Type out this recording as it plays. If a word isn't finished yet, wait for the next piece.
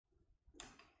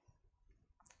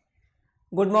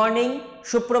Good morning,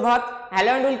 সুপ্রভাত,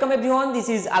 hello and welcome everyone. This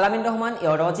is 𝙈𝙪𝙞𝙘𝙠. You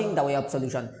are watching the way of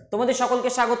solution. তোমাদের সকলকে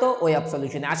স্বাগত way of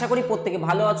সলিউশনে। আশা করি প্রত্যেকে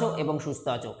ভালো আছো এবং সুস্থ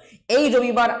আছো। এই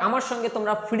রবিবার আমার সঙ্গে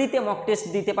তোমরা ফ্রিতে মক টেস্ট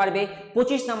দিতে পারবে।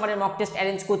 25 নম্বরের মক টেস্ট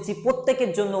অ্যারেঞ্জ করছি,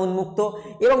 প্রত্যেকের জন্য উন্মুক্ত,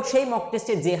 এবং সেই মক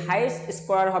টেস্টে যে হাইয়েস্ট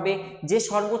স্কোরার হবে, যে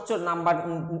সর্বোচ্চ নাম্বার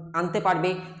আনতে পারবে,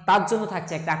 তার জন্য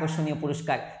থাকছে একটা আকর্ষণীয়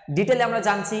পুরস্কার। ডিটেলে আমরা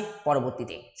জানছি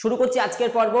পরবর্তীতে। শুরু করছি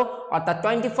আজকের পর্ব, অর্থাৎ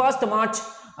 21 মার্চ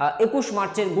 21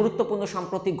 মার্চের গুরুত্বপূর্ণ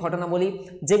সাম্প্রতিক ঘটনাবলী,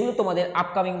 যেগুলো তোমাদের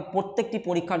আপকামিং প্রত্যেকটি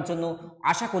পরীক্ষার জন্য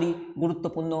আশা করি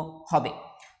গুরুত্বপূর্ণ হবে।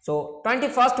 So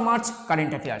 21 March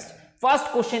current affairs. First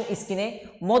question স্ক্রিনে,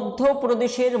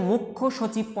 মধ্যপ্রদেশের মুখ্য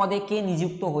সচিব পদে কে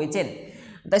নিযুক্ত হয়েছেন?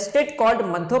 দ্য স্টেট কল্ড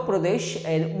মধ্যপ্রদেশ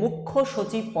এর মুখ্য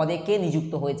সচিব পদে কে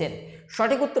নিযুক্ত হয়েছেন?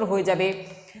 সঠিক উত্তর হয়ে যাবে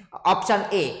option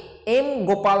A, M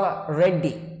Gopal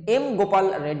Reddy. M Gopal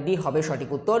Reddy হবে সঠিক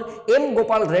উত্তর। M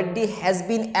Gopal Reddy has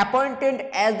been appointed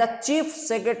as the chief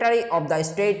secretary of the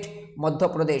state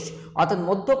Madhya Pradesh, অর্থাৎ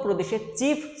মধ্যপ্রদেশের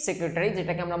চিফ সেক্রেটারি,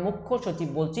 যেটাকে আমরা মুখ্য সচিব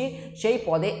বলছি, সেই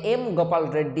পদে এম গোপাল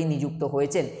রেড্ডি নিযুক্ত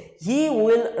হয়েছেন। হি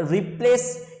উইল রিপ্লেস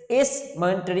এস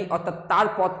মন্টরি, অর্থাৎ তার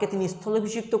পদকে তিনি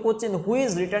স্থলাভিষিক্ত করছেন, who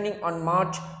is returning on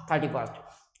March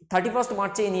 31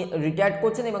 মার্চে ইনি রিটায়ার্ড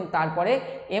করছেন, এবং তারপরে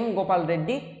এম গোপাল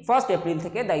রেড্ডি 1 এপ্রিল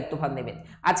থেকে দায়িত্বভার নেবেন।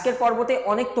 আজকের পর্বতে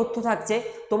অনেক তথ্য থাকছে,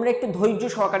 তোমরা একটু ধৈর্য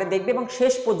সহকারে দেখবে এবং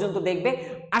শেষ পর্যন্ত দেখবে,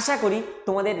 আশা করি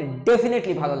তোমাদের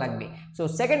ডেফিনেটলি ভালো লাগবে। সো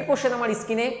সেকেন্ড কোশ্চেন আমার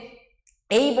স্ক্রিনে,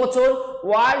 এই বছর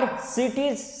ওয়ার্ল্ড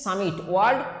সিটিজ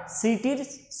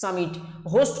সামিট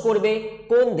হোস্ট করবে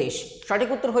কোন দেশ? সঠিক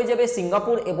উত্তর হয়ে যাবে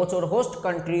সিঙ্গাপুর। এবছর হোস্ট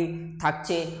কান্ট্রি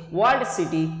থাকছে ওয়ার্ল্ড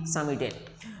সিটি সামিটের।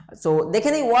 সো দেখে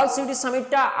নিই ওয়ার্ল্ড সিটি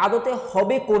সামিটটা আদতে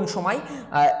হবে কোন সময়?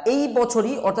 এই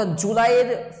বছরই, অর্থাৎ জুলাইয়ের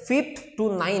 5th to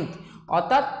 9th,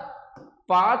 অর্থাৎ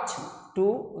 5 to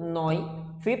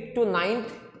 9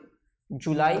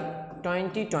 July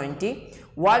 2020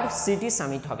 world city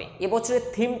summit হবে। এবছরের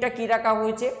থিমটা কি রাখা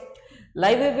হয়েছে?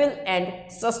 লাইভেবল and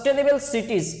sustainable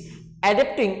সিটিজ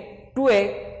adapting two A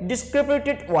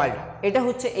ডিসক্রিপ্টেড world, এটা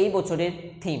হচ্ছে এই বছরের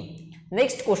থিম।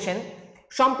 নেক্সট কোশ্চেন,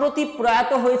 সম্প্রতি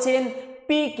প্রয়াত হয়েছেন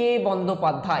পি.কে.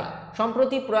 বন্দ্যোপাধ্যায়।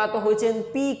 সম্প্রতি প্রয়াত হয়েছেন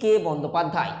পি.কে.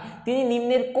 বন্দ্যোপাধ্যায়। তিনি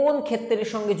নিম্নের কোন ক্ষেত্রের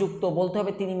সঙ্গে যুক্ত? বলতে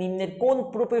হবে তিনি নিম্নের কোন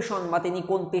প্রফেশন বা তিনি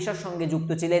কোন পেশার সঙ্গে যুক্ত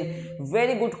ছিলেন।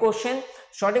 Very good question.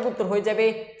 সঠিক উত্তর হয়ে যাবে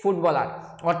ফুটবলার,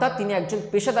 অর্থাৎ তিনি একজন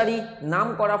পেশাদারী নাম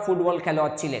করা ফুটবল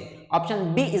খেলোয়াড় ছিলেন। Option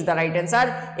B is the right answer.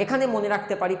 এখানে মনে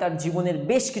রাখতে পারি তার জীবনের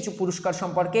বেশ কিছু পুরস্কার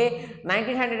সম্পর্কে।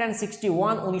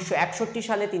 1961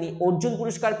 সালে তিনি অর্জুন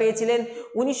পুরস্কার পেয়েছিলেন।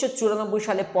 1994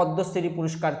 সালে পদ্মশ্রী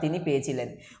পুরস্কার তিনি পেয়েছিলেন।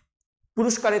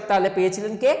 পুরস্কারের তালে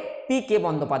পেয়েছিলেন কে? পি.কে.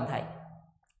 বন্দ্যোপাধ্যায়।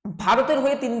 ভারতের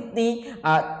হয়ে তিনি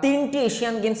 3টি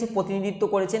এশিয়ান গেমসে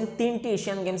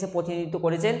প্রতিনিধিত্ব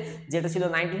করেছেন, যেটা ছিল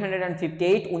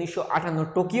 1958, 1958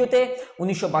 টোকিওতে,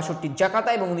 1962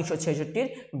 জাকার্তা এবং 1966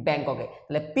 ব্যাংককে।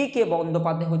 তাহলে পি.কে.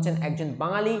 বন্দ্যোপাধ্যায় হচ্ছেন একজন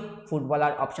বাঙালি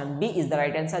footballer. Option B is the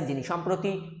right answer, যিনি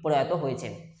সম্প্রতি প্রয়াত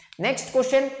হয়েছেন। নেক্সট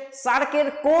কোশ্চেন, সার্কের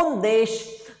কোন দেশ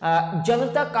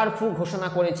জনতা কারফিউ ঘোষণা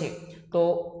করেছে? তো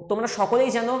তোমরা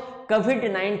সকলেই জানো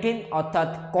কোভিড-19 অর্থাৎ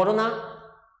করোনা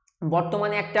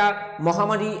বর্তমানে একটা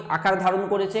মহামারী আকার ধারণ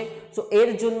করেছে। সো এর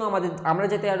জন্য আমরা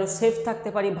যাতে আরও সেফ থাকতে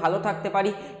পারি, ভালো থাকতে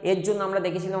পারি, এর জন্য আমরা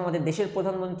দেখেছিলাম আমাদের দেশের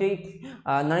প্রধানমন্ত্রী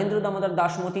নরেন্দ্র দামোদর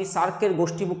দাস মোদী সার্কের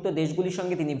গোষ্ঠীভুক্ত দেশগুলির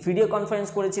সঙ্গে তিনি ভিডিও কনফারেন্স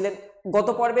করেছিলেন। গত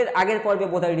পর্বের আগের পর্বে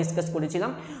বোধহয় ডিসকাস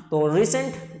করেছিলাম। তো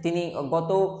রিসেন্ট তিনি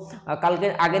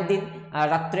কালকের আগের দিন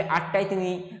রাত্রে 8টায় তিনি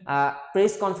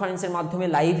প্রেস কনফারেন্সের মাধ্যমে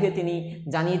লাইভে তিনি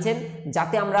জানিয়েছেন,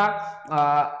 যাতে আমরা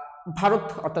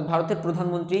ভারতের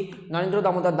প্রধানমন্ত্রী নরেন্দ্র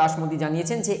দামোদর দাস মোদী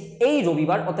জানিয়েছেন যে এই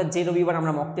রবিবার, অর্থাৎ যে রবিবার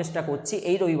আমরা মক টেস্টটা করছি,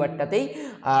 এই রবিবারটাতেই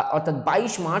অর্থাৎ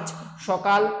 22 মার্চ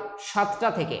সকাল 7টা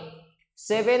থেকে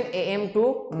 7 AM to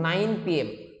 9 PM,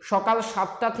 সকাল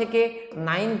 7টা থেকে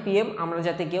 9 PM আমরা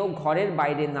যাতে কেউ ঘরের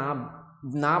বাইরে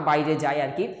না বাইরে যাই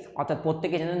আর কি, অর্থাৎ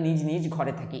প্রত্যেকে যেন নিজ নিজ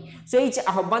ঘরে থাকি। সো এই যে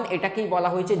আহ্বান, এটাকেই বলা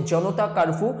হয়েছে জনতা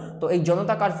কারফিউ। তো এই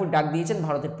জনতা কারফিউ ডাক দিয়েছেন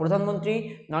ভারতের প্রধানমন্ত্রী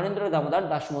নরেন্দ্র দামোদর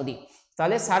দাস মোদী।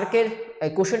 তাহলে সার্কের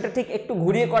কোশ্চেনটা ঠিক একটু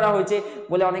ঘুরিয়ে করা হয়েছে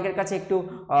বলে অনেকের কাছে একটু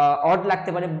অড লাগতে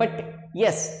পারে, বাট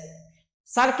ইয়েস,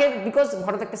 সার্কের, বিকজ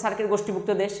ভারত একটা সার্কের গোষ্ঠীভুক্ত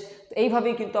দেশ, তো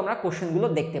এইভাবেই কিন্তু আমরা কোশ্চেনগুলো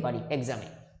দেখতে পারি এক্সামে।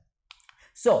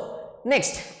 সো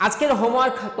নেক্সট, আজকের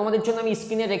হোমওয়ার্ক তোমাদের জন্য আমি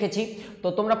স্ক্রিনে রেখেছি, তো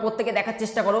তোমরা প্রত্যেকে দেখার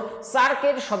চেষ্টা করো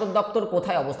সার্কের সদর দপ্তর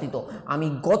কোথায় অবস্থিত। আমি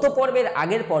গত পর্বের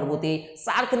আগের পর্বতে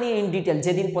সার্ক নিয়ে ইন ডিটেল,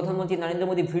 যেদিন প্রধানমন্ত্রী নরেন্দ্র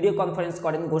মোদী ভিডিও কনফারেন্স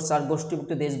করেন সার্ক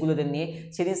গোষ্ঠীভুক্ত দেশগুলোদের নিয়ে,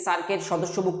 সেদিন সার্কের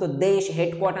সদস্যভুক্ত দেশ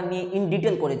হেডকোয়ার্টার নিয়ে ইন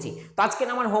ডিটেল করেছি। তো আজকে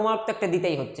আমার হোমওয়ার্ক তো একটা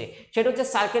দিতেই হচ্ছে, সেটা হচ্ছে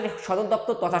সার্কের সদর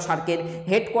দপ্তর তথা সার্কের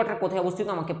হেডকোয়ার্টার কোথায় অবস্থিত,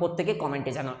 আমাকে প্রত্যেকে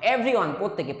কমেন্টে জানাও। এভরিওয়ান,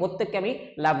 প্রত্যেককে আমি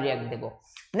লাভ রিয়াক্ট দেবো।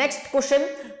 নেক্সট কোশ্চেন,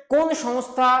 কোন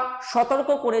সংস্থা সতর্ক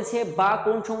করেছে বা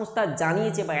কোন সংস্থা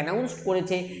জানিয়েছে বা অ্যানাউন্স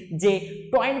করেছে যে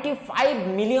 25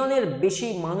 মিলিয়নের বেশি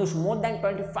মানুষ, মোর দ্যান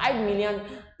 25 মিলিয়ন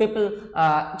পিপল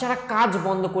যারা কাজ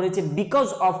বন্ধ করেছে বিকজ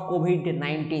অফ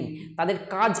কোভিড-19, তাদের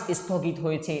কাজ স্থগিত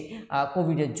হয়েছে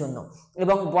কোভিডের জন্য।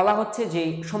 এবং বলা হচ্ছে যে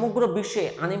সমগ্র বিশ্বে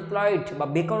আনএমপ্লয়েড বা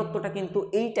বেকারত্বটা কিন্তু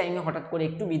এই টাইমে হঠাৎ করে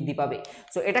একটু বৃদ্ধি পাবে।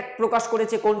 সো এটা প্রকাশ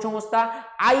করেছে কোন সংস্থা?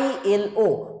 ILO,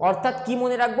 অর্থাৎ কি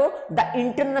মনে রাখবো? The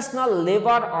international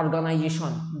labour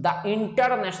organisation. The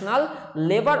international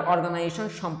labour organisation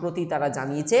সম্প্রতি তারা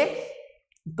জানিয়েছে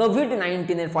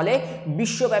কোভিড-19 এর ফলে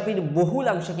বিশ্বব্যাপী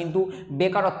বহুলাংশে কিন্তু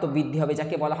বেকারত্ব বৃদ্ধি হবে,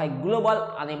 যাকে বলা হয় গ্লোবাল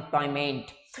আনএমপ্লয়মেন্ট।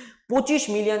 25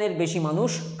 মিলিয়নের বেশি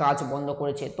মানুষ কাজ বন্ধ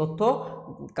করেছে। তথ্য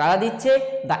কারা দিচ্ছে?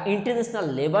 The international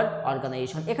labour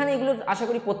organisation. এখানে এগুলো আশা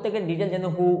করি প্রত্যেকের ডিটেল যেন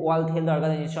হু, ওয়ার্ল্ড হেলথ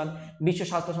অর্গানাইজেশন, বিশ্ব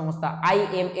স্বাস্থ্য সংস্থা,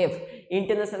 IMF,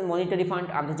 ইন্টারন্যাশনাল মনিটারি ফান্ড,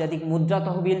 আন্তর্জাতিক মুদ্রা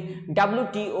তহবিল,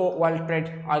 WTO, ওয়ার্ল্ড ট্রেড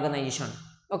অর্গানাইজেশন।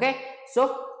 ওকে, সো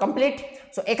কমপ্লিট।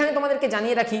 সো এখানে তোমাদেরকে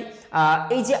জানিয়ে রাখি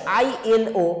এই যে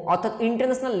ILO অর্থাৎ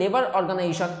ইন্টারন্যাশনাল লেবার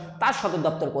অর্গানাইজেশন, তার সদর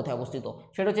দপ্তর কোথায় অবস্থিত?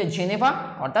 সেটা হচ্ছে জেনেভা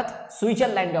অর্থাৎ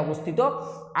সুইজারল্যান্ডে অবস্থিত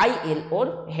ILOর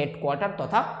হেডকোয়ার্টার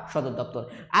তথা সদর দপ্তর।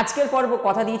 আজকের পর্ব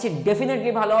কথা দিয়েছি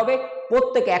ডেফিনেটলি ভালো হবে।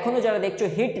 প্রত্যেকে এখনো যারা দেখছো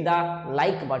hit the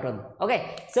like button. Okay,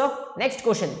 so next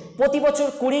question, প্রতি বছর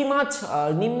 20 মার্চ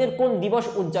নিম্নের কোন দিবস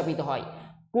উদযাপিত হয়?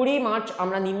 20 মার্চ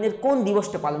আমরা নিম্নের কোন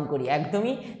দিবসটা পালন করি?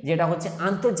 একদমই, যেটা হচ্ছে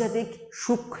আন্তর্জাতিক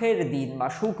সুখের দিন বা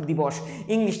সুখ দিবস।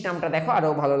 ইংলিশ নামটা দেখো আরো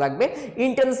ভালো লাগবে,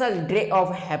 international day of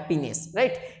happiness,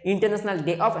 right? International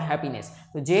day of happiness.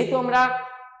 তো যেহেতু আমরা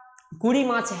 20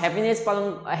 মার্চ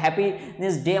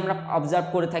হ্যাপিনেস ডে আমরা অবজার্ভ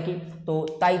করে থাকি, তো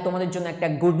তাই তোমাদের জন্য একটা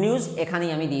গুড নিউজ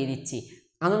এখানেই আমি দিয়ে দিচ্ছি,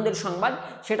 আনন্দের সংবাদ।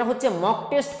 সেটা হচ্ছে mock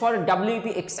test for WEP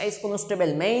excise constable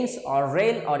means or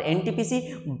rail or NTPC,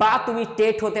 বা তুমি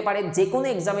টেট হতে পারে যে কোনো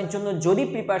এক্সামের জন্য যদি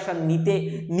প্রিপারেশন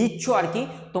নিচ্ছ আর কি,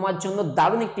 তোমার জন্য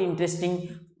দারুণ একটি ইন্টারেস্টিং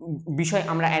বিষয়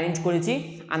আমরা অ্যারেঞ্জ করেছি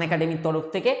আনএকাডেমির তরফ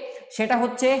থেকে। সেটা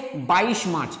হচ্ছে 22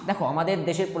 মার্চ। দেখো আমাদের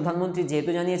দেশের প্রধানমন্ত্রী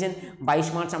যেহেতু জানিয়েছেন 22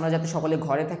 মার্চ আমরা যাতে সকলে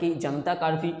ঘরে থাকি, জনতা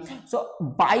কারফিউ। সো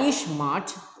 22 মার্চ,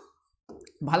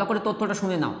 ভালো করে তথ্যটা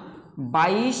শুনে নাও,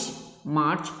 22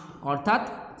 মার্চ অর্থাৎ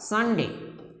সানডে,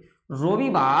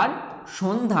 রবিবার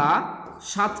সন্ধ্যা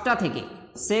 7টা থেকে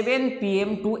 7 PM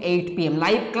two 8 PM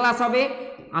live class হবে।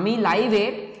 আমি লাইভে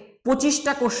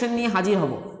 25টা কোশ্চেন নিয়ে হাজির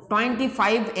হব,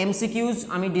 25 MCQs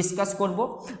আমি ডিসকাস করব।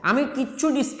 আমি কিচ্ছু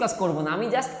ডিসকাস করব না, আমি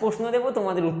জাস্ট প্রশ্ন দেবো,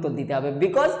 তোমাদের উত্তর দিতে হবে,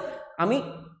 বিকজ আমি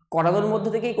করানোর মধ্যে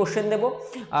থেকেই কোশ্চেন দেবো।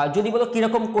 যদি বলো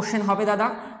কীরকম কোশ্চেন হবে দাদা,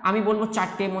 আমি বলবো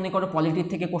 4টে, মনে করো পলিটির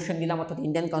থেকে কোশ্চেন দিলাম অর্থাৎ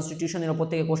ইন্ডিয়ান কনস্টিটিউশনের ওপর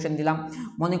থেকে কোশ্চেন দিলাম,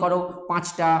 মনে করো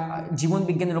 5টা জীবন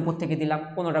বিজ্ঞানের ওপর থেকে দিলাম,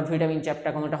 কোনোটা ভিটামিন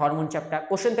চ্যাপ্টার, কোনোটা হরমোন চ্যাপ্টার,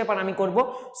 কোশ্চেন পেপার আমি করব।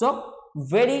 সো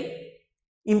ভেরি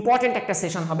ইম্পর্টেন্ট একটা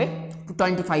সেশন হবে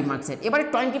 25 মার্কসের। এবারে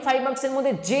 25 মার্কসের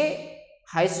মধ্যে যে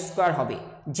হাইস্ট স্কোয়ার হবে,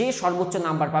 যে সর্বোচ্চ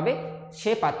নাম্বার পাবে,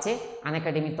 সে পাচ্ছে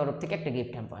আনএকাডেমির তরফ থেকে একটা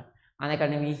গিফট হ্যাম্পার।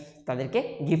 আনএকাডেমি তাদেরকে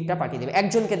গিফটটা পাঠিয়ে দেবে,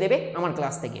 একজনকে দেবে আমার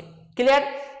ক্লাস থেকে। ক্লিয়ার?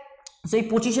 সো এই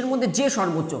 25-এর মধ্যে যে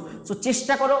সর্বোচ্চ, সো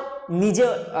চেষ্টা করো নিজে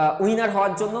উইনার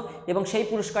হওয়ার জন্য, এবং সেই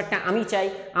পুরস্কারটা আমি চাই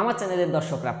আমার চ্যানেলের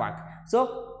দর্শকরা পাক। সো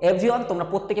এভরিওয়ান, তোমরা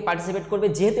প্রত্যেকে পার্টিসিপেট করবে,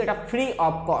 যেহেতু এটা ফ্রি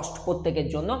অফ কস্ট প্রত্যেকের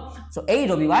জন্য। সো এই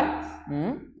রবিবার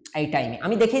এই টাইমে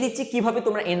আমি দেখিয়ে দিচ্ছি কিভাবে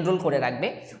তোমরা এনরোল করে রাখবে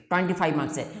 25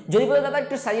 মার্কসে। যদি বলো দাদা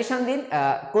একটু সাজেশন দিন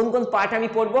কোন কোন পার্ট আমি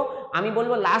পড়বো, আমি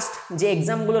বলবো লাস্ট যে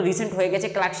এক্সামগুলো রিসেন্ট হয়ে গেছে,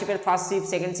 ক্লার্কশিপের first shift,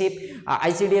 second shift,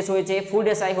 ICDS হয়েছে, ফুড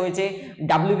SI হয়েছে,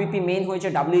 WBP মেন হয়েছে,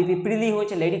 WBP প্রিলি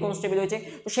হয়েছে, লেডি কনস্টেবল হয়েছে,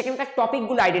 তো সেখানকার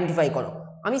টপিকগুলো আইডেন্টিফাই করো।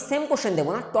 আমি সেম কোশ্চেন দেবো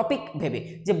না, টপিক ভেবে,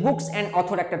 যে বুকস অ্যান্ড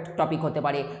অথর একটা টপিক হতে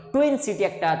পারে, টুইন সিটি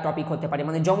একটা টপিক হতে পারে,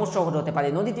 মানে যমজ শহর হতে পারে,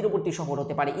 নদী তীরবর্তী শহর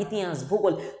হতে পারে, ইতিহাস,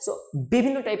 ভূগোল। সো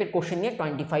বিভিন্ন টাইপের কোশ্চেন নিয়ে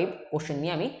 25 কোশ্চেন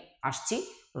নিয়ে আমি আসছি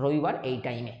রবিবার এই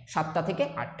টাইমে 7টা থেকে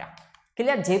 8টা।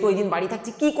 ক্লিয়ার? যেহেতু ওই দিন বাড়ি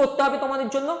থাকছি, কি করতে হবে তোমাদের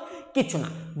জন্য? কিচ্ছু না,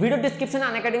 ভিডিও ডিসক্রিপশনে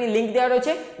আনএকাডেমি লিঙ্ক দেওয়া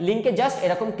রয়েছে, লিঙ্কে জাস্ট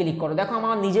এরকম ক্লিক করো। দেখো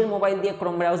আমার নিজের মোবাইল দিয়ে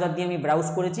ক্রোম ব্রাউজার দিয়ে আমি ব্রাউজ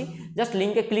করেছি, জাস্ট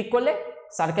লিঙ্কে ক্লিক করলে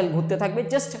সার্কেল ঘুরতে থাকবে,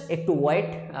 জাস্ট একটু ওয়েট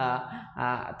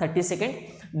 30 সেকেন্ড,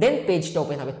 দেন পেজটা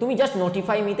ওপেন হবে। তুমি জাস্ট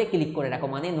নোটিফাই মিতে ক্লিক করে রাখো,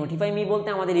 মানে নোটিফাই মি বলতে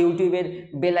আমাদের ইউটিউবের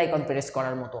বেল আইকন প্রেস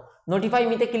করার মতো। নোটিফাই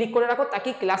মিতে ক্লিক করে রাখো, তাকে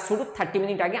ক্লাস শুরুর 30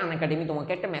 মিনিট আগে আনএকাডেমি তোমাকে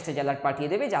একটা মেসেজ অ্যালার্ট পাঠিয়ে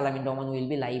দেবে যে আলামিন Rahman will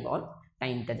be live on,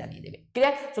 টাইমটা জানিয়ে দেবে।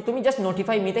 ক্লিয়ার? সো তুমি জাস্ট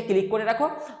নোটিফাই মিতে ক্লিক করে রাখো,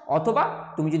 অথবা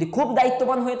তুমি যদি খুব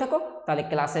দায়িত্ববান হয়ে থাকো তাহলে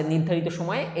ক্লাসের নির্ধারিত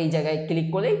সময়ে এই জায়গায় ক্লিক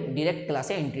করলেই ডিরেক্ট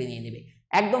ক্লাসে এন্ট্রি নিয়ে নেবে,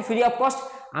 একদম ফ্রি অফ কস্ট।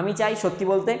 আমি চাই সত্যি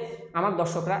বলতে আমার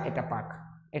দর্শকরা এটা পাক,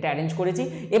 এটা অ্যারেঞ্জ করেছি।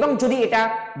 এবং যদি এটা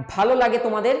ভালো লাগে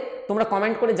তোমাদের, তোমরা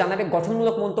কমেন্ট করে জানাবে,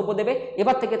 গঠনমূলক মন্তব্য দেবে।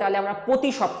 এবার থেকে তাহলে আমরা প্রতি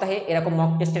সপ্তাহে এরকম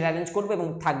মক টেস্টের অ্যারেঞ্জ করবো এবং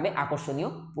থাকবে আকর্ষণীয়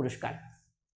পুরস্কার।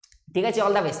 ঠিক আছে?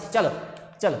 All the best. চলো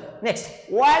চলো নেক্সট,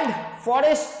 ওয়ার্ল্ড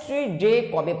ফরেস্ট্রি ডে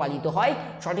কবে পালিত হয়?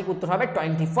 সঠিক উত্তর হবে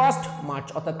 21 মার্চ,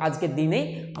 অর্থাৎ আজকের দিনেই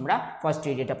আমরা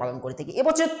ফরেস্ট্রি ডেটা পালন করে থাকি।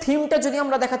 এবছর থিমটা যদি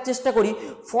আমরা দেখার চেষ্টা করি,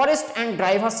 ফরেস্ট অ্যান্ড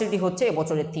ডাইভার্সিটি হচ্ছে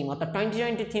এবছরের থিম, অর্থাৎ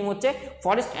 2020 থিম হচ্ছে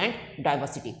ফরেস্ট অ্যান্ড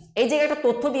ডাইভার্সিটি। এই জায়গায় একটা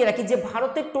তথ্য দিয়ে রাখি যে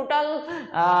ভারতের টোটাল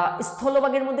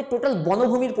স্থলভাগের মধ্যে টোটাল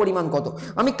বনভূমির পরিমাণ কত।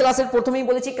 আমি ক্লাসের প্রথমেই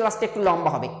বলেছি ক্লাসটা একটু লম্বা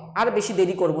হবে, আর বেশি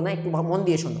দেরি করব না, একটু মন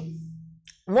দিয়ে শোনো।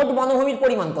 মোট বনভূমির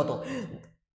পরিমাণ কত?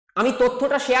 আমি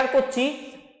তথ্যটা শেয়ার করছি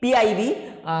পিআইবি,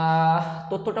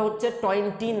 তথ্যটা হচ্ছে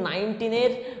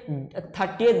 2019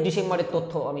 30 ডিসেম্বরের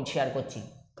তথ্য আমি শেয়ার করছি।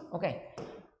 ওকে,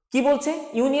 কি বলছে?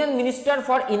 Union minister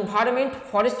for environment,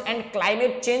 forest and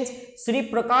climate change Shri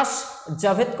Prakash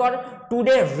জাভেদকর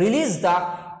today release the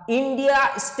India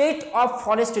state of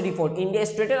forest report. India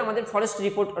স্টেটের আমাদের ফরেস্ট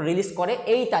রিপোর্ট রিলিজ করে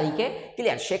এই তারিখে,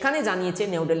 ক্লিয়ার। সেখানে জানিয়েছে,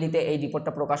 নিউ দিল্লিতে এই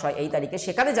রিপোর্টটা প্রকাশ হয় এই তারিখে,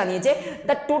 সেখানে জানিয়েছে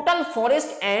the total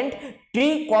forest and tree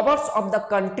covers of the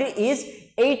country is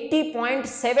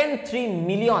 80.73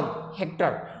 million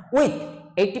hectare with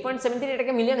 80.73,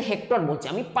 এটাকে মিলিয়ন হেক্টর বলছে,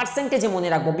 আমি পার্সেন্টেজে মনে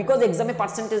রাখবো বিকজ এক্সামে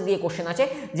পার্সেন্টেজ দিয়ে কোশ্চেন আছে,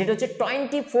 যেটা হচ্ছে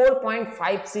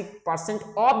 24.56%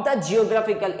 of the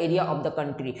geographical area of the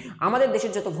country. আমাদের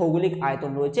দেশের যত ভৌগোলিক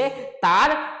আয়তন রয়েছে তার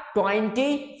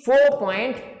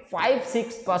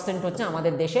 24.56% হচ্ছে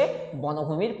আমাদের দেশে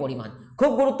বনভূমির পরিমাণ।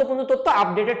 খুব গুরুত্বপূর্ণ তথ্য,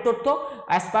 আপডেটেড তথ্য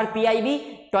অ্যাজ পার পিআইবি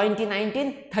 2019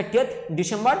 30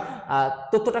 ডিসেম্বর।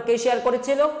 তথ্যটা কে শেয়ার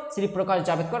করেছিল? শ্রী প্রকাশ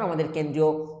জাভেদকর, আমাদের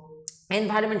কেন্দ্রীয়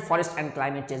environment, forest and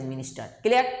climate change minister.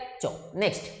 Clear? চল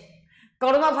নেক্সট,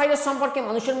 করোনা ভাইরাস সম্পর্কে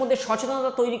মানুষের মধ্যে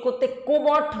সচেতনতা তৈরি করতে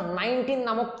𝘾𝙡-19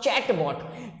 নামক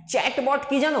চ্যাটবট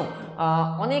কি জানো?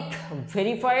 অনেক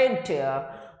ভেরিফাইড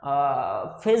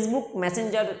ফেসবুক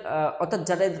মেসেঞ্জার, অর্থাৎ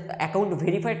যাদের অ্যাকাউন্ট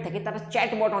ভেরিফাইড থাকে তারা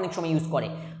চ্যাটবট অনেক সময় ইউজ করে।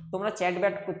 তোমরা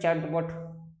চ্যাটবট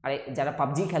আরে যারা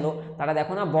পাবজি খেলো তারা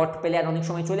দেখো না, বট পেলে আর অনেক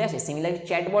সময় চলে আসে। সিমিলারলি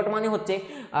চ্যাটবট মানে হচ্ছে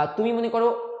তুমি মনে করো,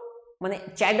 মানে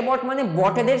চ্যাটবট মানে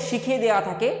বটেদের শিখিয়ে দেওয়া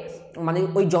থাকে, মানে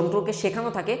ওই যন্ত্রকে শেখানো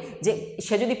থাকে যে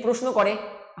সে যদি প্রশ্ন করে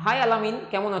হাই আলামিন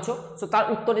কেমন আছো, সো তার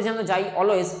উত্তরে যেন যাই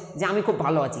অলওয়েজ যে আমি খুব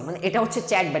ভালো আছি, মানে এটা হচ্ছে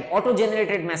চ্যাটবট, অটো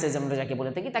জেনারেটেড মেসেজ আমরা যাকে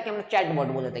বলে থাকি তাকে আমরা চ্যাটবট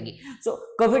বলে থাকি। সো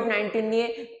কোভিড-19 নিয়ে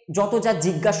যত যা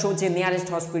জিজ্ঞাসা হচ্ছে নিয়ারেস্ট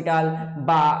হসপিটাল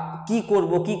বা কি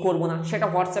করব না, সেটা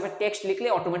হোয়াটসঅ্যাপে টেক্সট লিখলে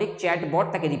অটোমেটিক চ্যাটবট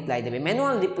তাকে রিপ্লাই দেবে,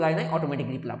 ম্যানুয়াল রিপ্লাই নয়, অটোমেটিক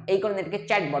রিপ্লাই। এই কারণে এটাকে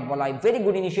চ্যাটবট বলা হয়। ভেরি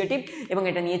গুড ইনিশিয়েটিভ, এবং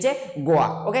এটা নিয়েছে গোয়া।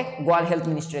 ওকে, গোয়ার হেলথ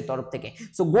মিনিস্টারের তরফ থেকে।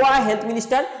 So Goa health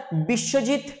minister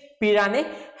Biswajit পিরানে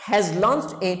has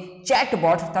launched A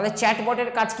chatbot. তাহলে চ্যাটবটের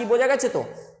কাজ কি বোঝা গেছে তো?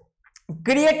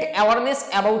 Create awareness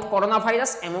about corona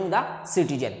virus among the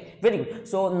citizen. Very good.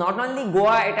 So not only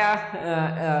Goa এটা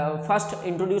ফার্স্ট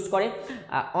ইন্ট্রোডিউস করে,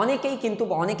 অনেকেই কিন্তু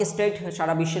অনেক স্টেট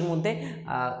সারা বিশ্বের মধ্যে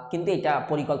কিন্তু এটা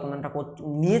পরিকল্পনাটা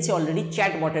নিয়েছে অলরেডি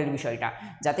চ্যাটবটের বিষয়টা,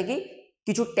 যাতে কি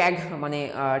কিছু ট্যাগ মানে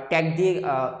ট্যাগ দিয়ে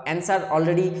অ্যান্সার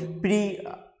অলরেডি প্রি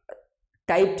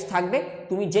টাইপ থাকবে,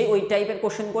 তুমি যেই ওই টাইপের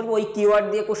কোশ্চেন করবে, ওই কিওয়ার্ড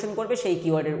দিয়ে কোশ্চেন করবে, সেই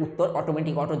কিওয়ার্ডের উত্তর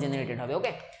অটোমেটিক অটো জেনারেটেড হবে।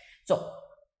 ওকে, সো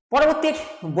পরবর্তী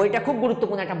বইটা খুব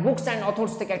গুরুত্বপূর্ণ, একটা বুকস অ্যান্ড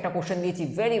অথর্স থেকে একটা কোশ্চেন দিয়েছি,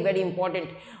 very very important.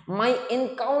 My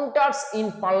encounters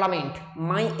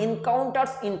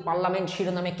in parliament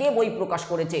শিরোনামে কে বই প্রকাশ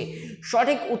করেছে?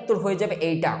 সঠিক উত্তর হয়ে যাবে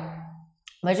এইটা,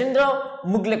 মহেন্দ্র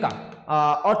মুগলেকর,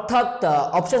 অর্থাৎ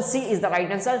option C is the right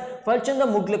answer. ফরচন্দ্র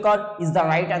মুগলেকর is the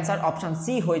right answer, option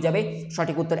C হয়ে যাবে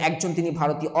সঠিক উত্তর। একজন তিনি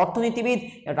ভারতীয় অর্থনীতিবিদ,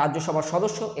 রাজ্যসভার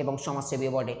সদস্য এবং সমাজসেবী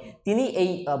বটে। তিনি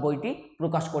এই বইটি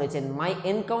প্রকাশ করেছেন, মাই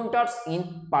encounters in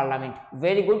parliament.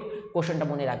 Very good, কোশ্চেনটা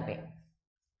মনে রাখবে।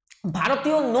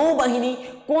 ভারতীয় নৌবাহিনী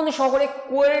কোন শহরে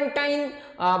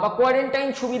কোয়ারেন্টাইন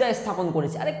সুবিধা স্থাপন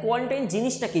করেছে? আরে কোয়ারেন্টাইন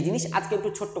জিনিসটা কি জিনিস, আজকে একটু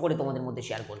ছোট্ট করে তোমাদের মধ্যে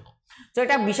শেয়ার করবো। তো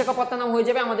এটা বিশাখাপত্তনম হয়ে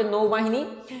যাবে। আমাদের নৌবাহিনী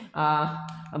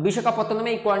বিশাখাপত্তনমে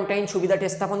এই কোয়ারেন্টাইন সুবিধাটি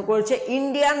স্থাপন করেছে।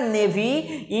 Indian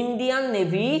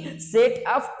navy set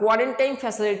up quarantine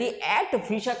facility at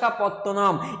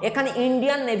Visakhapatnam. এখানে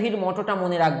ইন্ডিয়ান নেভির মটোটা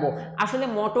মনে রাখবো। আসলে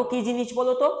মটো কি জিনিস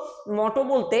বলো তো? মটো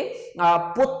বলতে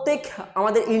প্রত্যেক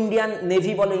আমাদের ইন্ডিয়ান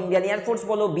নেভি বলো, ইন্ডিয়ান এয়ারফোর্স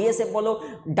বলো, বিএসএফ বলো,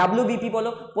 ডাব্লিউবিপি বলো,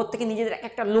 প্রত্যেকে নিজেদের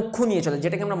একটা লক্ষ্য নিয়ে চলে,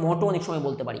 যেটাকে আমরা মটো অনেক সময়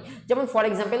বলতে পারি। যেমন ফর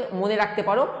এক্সাম্পল মনে রাখতে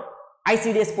পারো,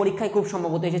 আইসিডিএস পরীক্ষায় খুব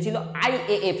সম্ভবত এসেছিল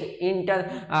আইএএফ,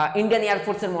 ইন্ডিয়ান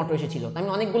এয়ারফোর্সের মটো এসেছিল। আমি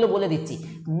অনেকগুলো বলে দিচ্ছি।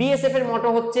 বিএসএফ এর মটো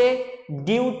হচ্ছে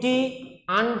ডিউটি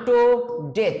আনটো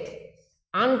ডেথ।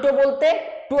 আনটো বলতে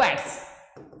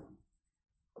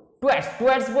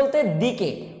টুয়ার্ডস বলতে দিকে,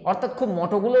 অর্থাৎ খুব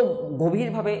মটোগুলো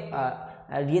গভীরভাবে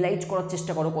রিয়েলাইজ করার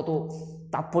চেষ্টা করো কত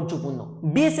তাৎপর্যপূর্ণ।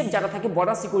 বিএসএফ যারা থাকে,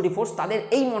 বর্ডার সিকিউরিটি ফোর্স, তাদের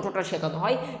এই মটোটা শেখানো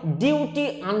হয় ডিউটি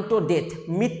আনটো ডেথ,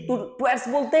 মৃত্যুর। টুয়ার্ডস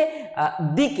বলতে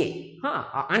দিকে, হ্যাঁ,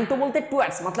 আনটো বলতে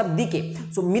টুয়ার্ডস মতলব দিকে।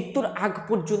 সো মৃত্যুর আগ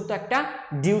পর্যন্ত একটা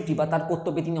ডিউটি বা তার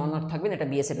কর্তব্যে তিনি অনড় থাকবেন, এটা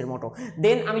বিএসএফ এর মটো।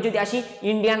 দেন আমি যদি আসি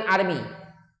ইন্ডিয়ান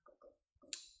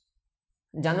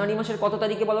জানুয়ারি মাসের কত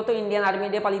তারিখে বলো তো ইন্ডিয়ান আর্মি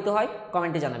ডে পালিত হয়?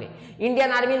 কমেন্টে জানাবে।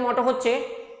 ইন্ডিয়ান আর্মির মটো হচ্ছে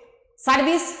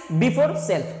সার্ভিস বিফোর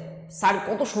সেলফ।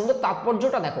 কত সুন্দর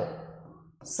তাৎপর্যটা দেখো,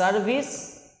 সার্ভিস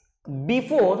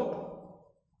বিফোর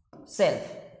সেলফ,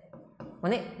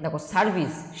 মানে দেখো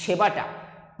সার্ভিস সেবাটা,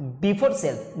 বিফোর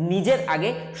সেলফ নিজের আগে,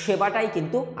 সেবাটাই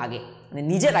কিন্তু আগে, মানে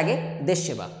নিজের আগে দেশ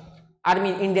সেবা।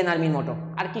 আর্মি, ইন্ডিয়ান আর্মির মটো।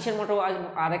 আর কিসের মটো?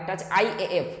 আর একটা আছে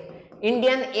IAF,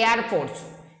 ইন্ডিয়ান এয়ার ফোর্স।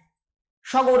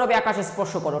 সগৌরবে আকাশে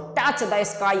স্পর্শ করো, touch the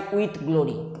sky with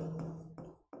glory,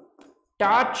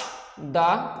 touch the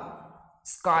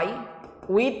sky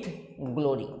with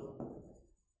glory.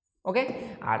 ওকে,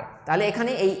 আর তাহলে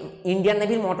এখানে এই ইন্ডিয়ান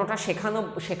নেভির মটোটা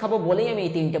শেখাবো বলেই আমি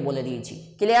এই তিনটে বলে দিয়েছি।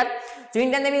 ক্লিয়ার? তো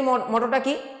ইন্ডিয়ান নেভির মটোটা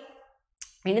কি?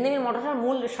 ইন্ডিয়ান নেভির মটোটার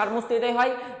মূল সারমস্ত এটাই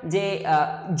হয় যে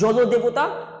জলদেবতা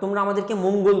তোমরা আমাদেরকে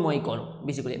মঙ্গলময় করো।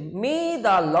 বেশি করে মে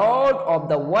the Lord of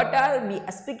the water B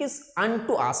অ্যাসপিকিয়াস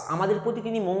আনটু আস, আমাদের প্রতি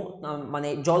তিনি মানে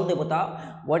জল দেবতা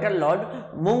ওয়াটার লর্ড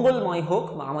মঙ্গলময় হোক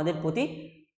বা আমাদের প্রতি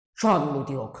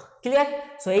সহানুভূতি হোক। ক্লিয়ার?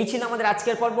 সো এই ছিল আমাদের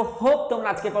আজকের পর্ব। হোপ তোমরা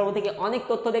আজকের পর্ব থেকে অনেক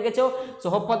তথ্য দেখেছো। So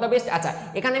hope for the best. আচ্ছা,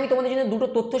 এখানে আমি তোমাদের জন্য দুটো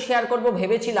তথ্য শেয়ার করব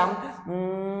ভেবেছিলাম,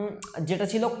 যেটা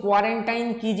ছিল কোয়ারেন্টাইন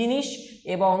কি জিনিস,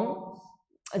 এবং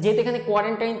যেহেতু এখানে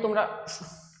কোয়ারেন্টাইন তোমরা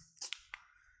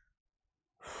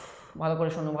ভালো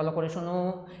করে শোনো,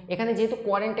 এখানে যেহেতু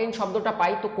কোয়ারেন্টাইন শব্দটা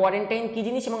পাই, তো কোয়ারেন্টাইন কি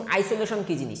জিনিস এবং আইসোলেশন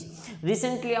কি জিনিস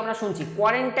রিসেন্টলি আমরা শুনছি।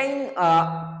 কোয়ারেন্টাইন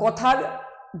কথার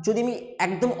যদি আমি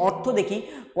একদম অর্থ দেখি,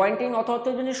 কোয়ারেন্টাইন অর্থ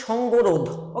হচ্ছে সঙ্গরোধ।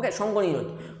 ওকে, সঙ্গনিরোধ।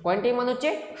 কোয়ারেন্টাইন মানে হচ্ছে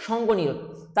সঙ্গনিরোধ,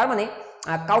 তার মানে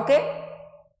কাউকে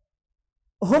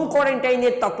হোম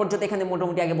কোয়ারেন্টাইনের তাৎপর্যতা এখানে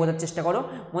মোটামুটি আগে বোঝার চেষ্টা করো।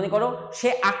 মনে করো সে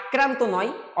আক্রান্ত নয়,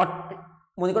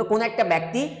 মনে করো কোনো একটা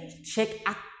ব্যক্তি সে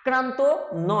আক্রান্ত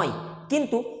নয়,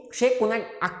 কিন্তু সে কোনো এক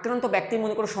আক্রান্ত ব্যক্তির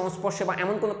মনে করো সংস্পর্শে বা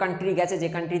এমন কোনো কান্ট্রি গেছে যে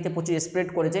কান্ট্রিতে প্রচুর স্প্রেড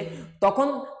করেছে, তখন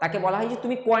তাকে বলা হয় যে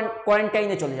তুমি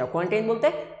কোয়ারেন্টাইনে চলে যাও। কোয়ারেন্টাইন বলতে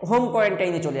হোম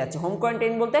কোয়ারেন্টাইনে চলে যাচ্ছে। হোম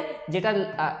কোয়ারেন্টাইন বলতে যেটা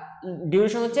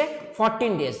ডিউরেশন হচ্ছে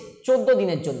 14 ডেজ, 14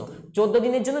 দিনের জন্য। 14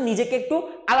 দিনের জন্য নিজেকে একটু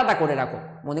আলাদা করে রাখো।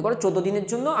 মনে করো 14 দিনের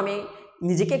জন্য আমি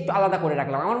নিজেকে একটু আলাদা করে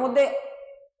রাখলাম, আমার মধ্যে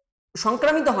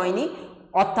সংক্রামিত হয়নি,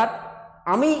 অর্থাৎ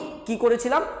আমি কি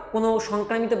করেছিলাম, কোনো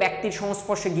সংক্রামিত ব্যক্তির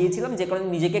সংস্পর্শে গিয়েছিলাম, যে কারণে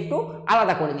নিজেকে একটু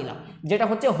আলাদা করে নিলাম, যেটা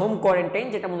হচ্ছে হোম কোয়ারেন্টাইন,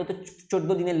 যেটা মূলত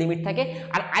 14 দিনের লিমিট থাকে।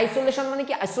 আর আইসোলেশন মানে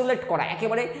কি? আইসোলেট করা,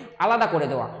 একেবারে আলাদা করে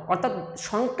দেওয়া। অর্থাৎ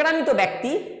সংক্রামিত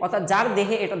ব্যক্তি, অর্থাৎ যার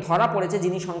দেহে এটা ধরা পড়েছে,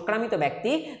 যিনি সংক্রামিত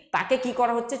ব্যক্তি, তাকে কি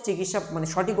করা হচ্ছে, চিকিৎসা মানে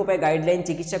সঠিক উপায়ে গাইডলাইন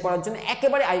চিকিৎসা করার জন্য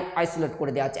একেবারে আইসোলেট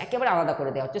করে দেওয়া হচ্ছে, একেবারে আলাদা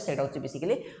করে দেওয়া হচ্ছে। সেটা হচ্ছে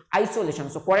basically isolation.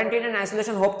 So quarantine and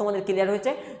isolation hope তোমাদের ক্লিয়ার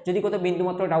হয়েছে। যদি কোথাও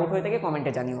বিন্দুমাত্র ডাউট হয়ে থাকে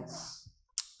কমেন্টে জানিও।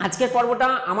 আজকের পর্বটা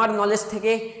আমার নলেজ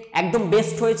থেকে একদম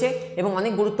বেস্ট হয়েছে এবং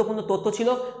অনেক গুরুত্বপূর্ণ তথ্য ছিল।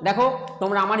 দেখো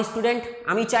তোমরা আমার স্টুডেন্ট,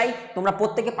 আমি চাই তোমরা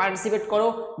প্রত্যেকে পার্টিসিপেট করো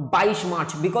 22 মার্চ,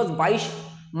 বিকজ 22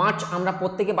 মার্চ আমরা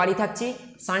প্রত্যেকে বাড়ি থাকছি,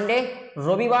 সানডে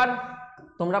রবিবার।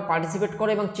 তোমরা পার্টিসিপেট করো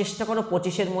এবং চেষ্টা করো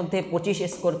 25-এর মধ্যে 25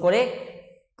 স্কোর করে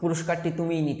পুরস্কারটি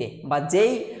তুমিই নিতে, বা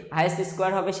যেই হাইয়েস্ট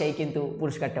স্কোয়ার হবে সেই কিন্তু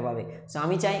পুরস্কারটা পাবে। সো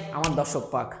আমি চাই আমার দর্শক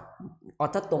পাক,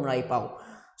 অর্থাৎ তোমরাই পাও।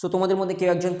 সো তোমাদের মধ্যে কেউ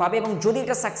একজন পাবে, এবং যদি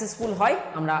এটা সাকসেসফুল হয়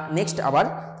আমরা নেক্সট আবার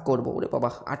করবো। ওরে বাবা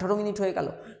 18 মিনিট হয়ে গেল।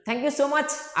 Thank you so much.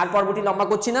 আর পর্বটি লম্বা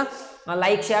করছি না,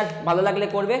 লাইক শেয়ার ভালো লাগলে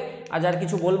করবে, আজ আর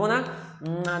কিছু বলবো না।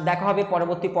 দেখা হবে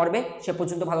পরবর্তী পর্বে। সে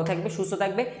পর্যন্ত ভালো থাকবে, সুস্থ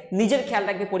থাকবে, নিজের খেয়াল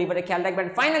রাখবে, পরিবারের খেয়াল রাখবে,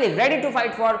 and finally ready to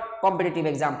fight for competitive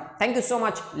exam. Thank you so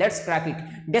much. Let's crack ইট।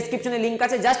 ডেসক্রিপশনে লিঙ্ক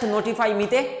আছে, জাস্ট নোটিফাই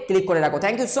মিতে ক্লিক করে রাখো।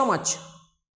 Thank you so much.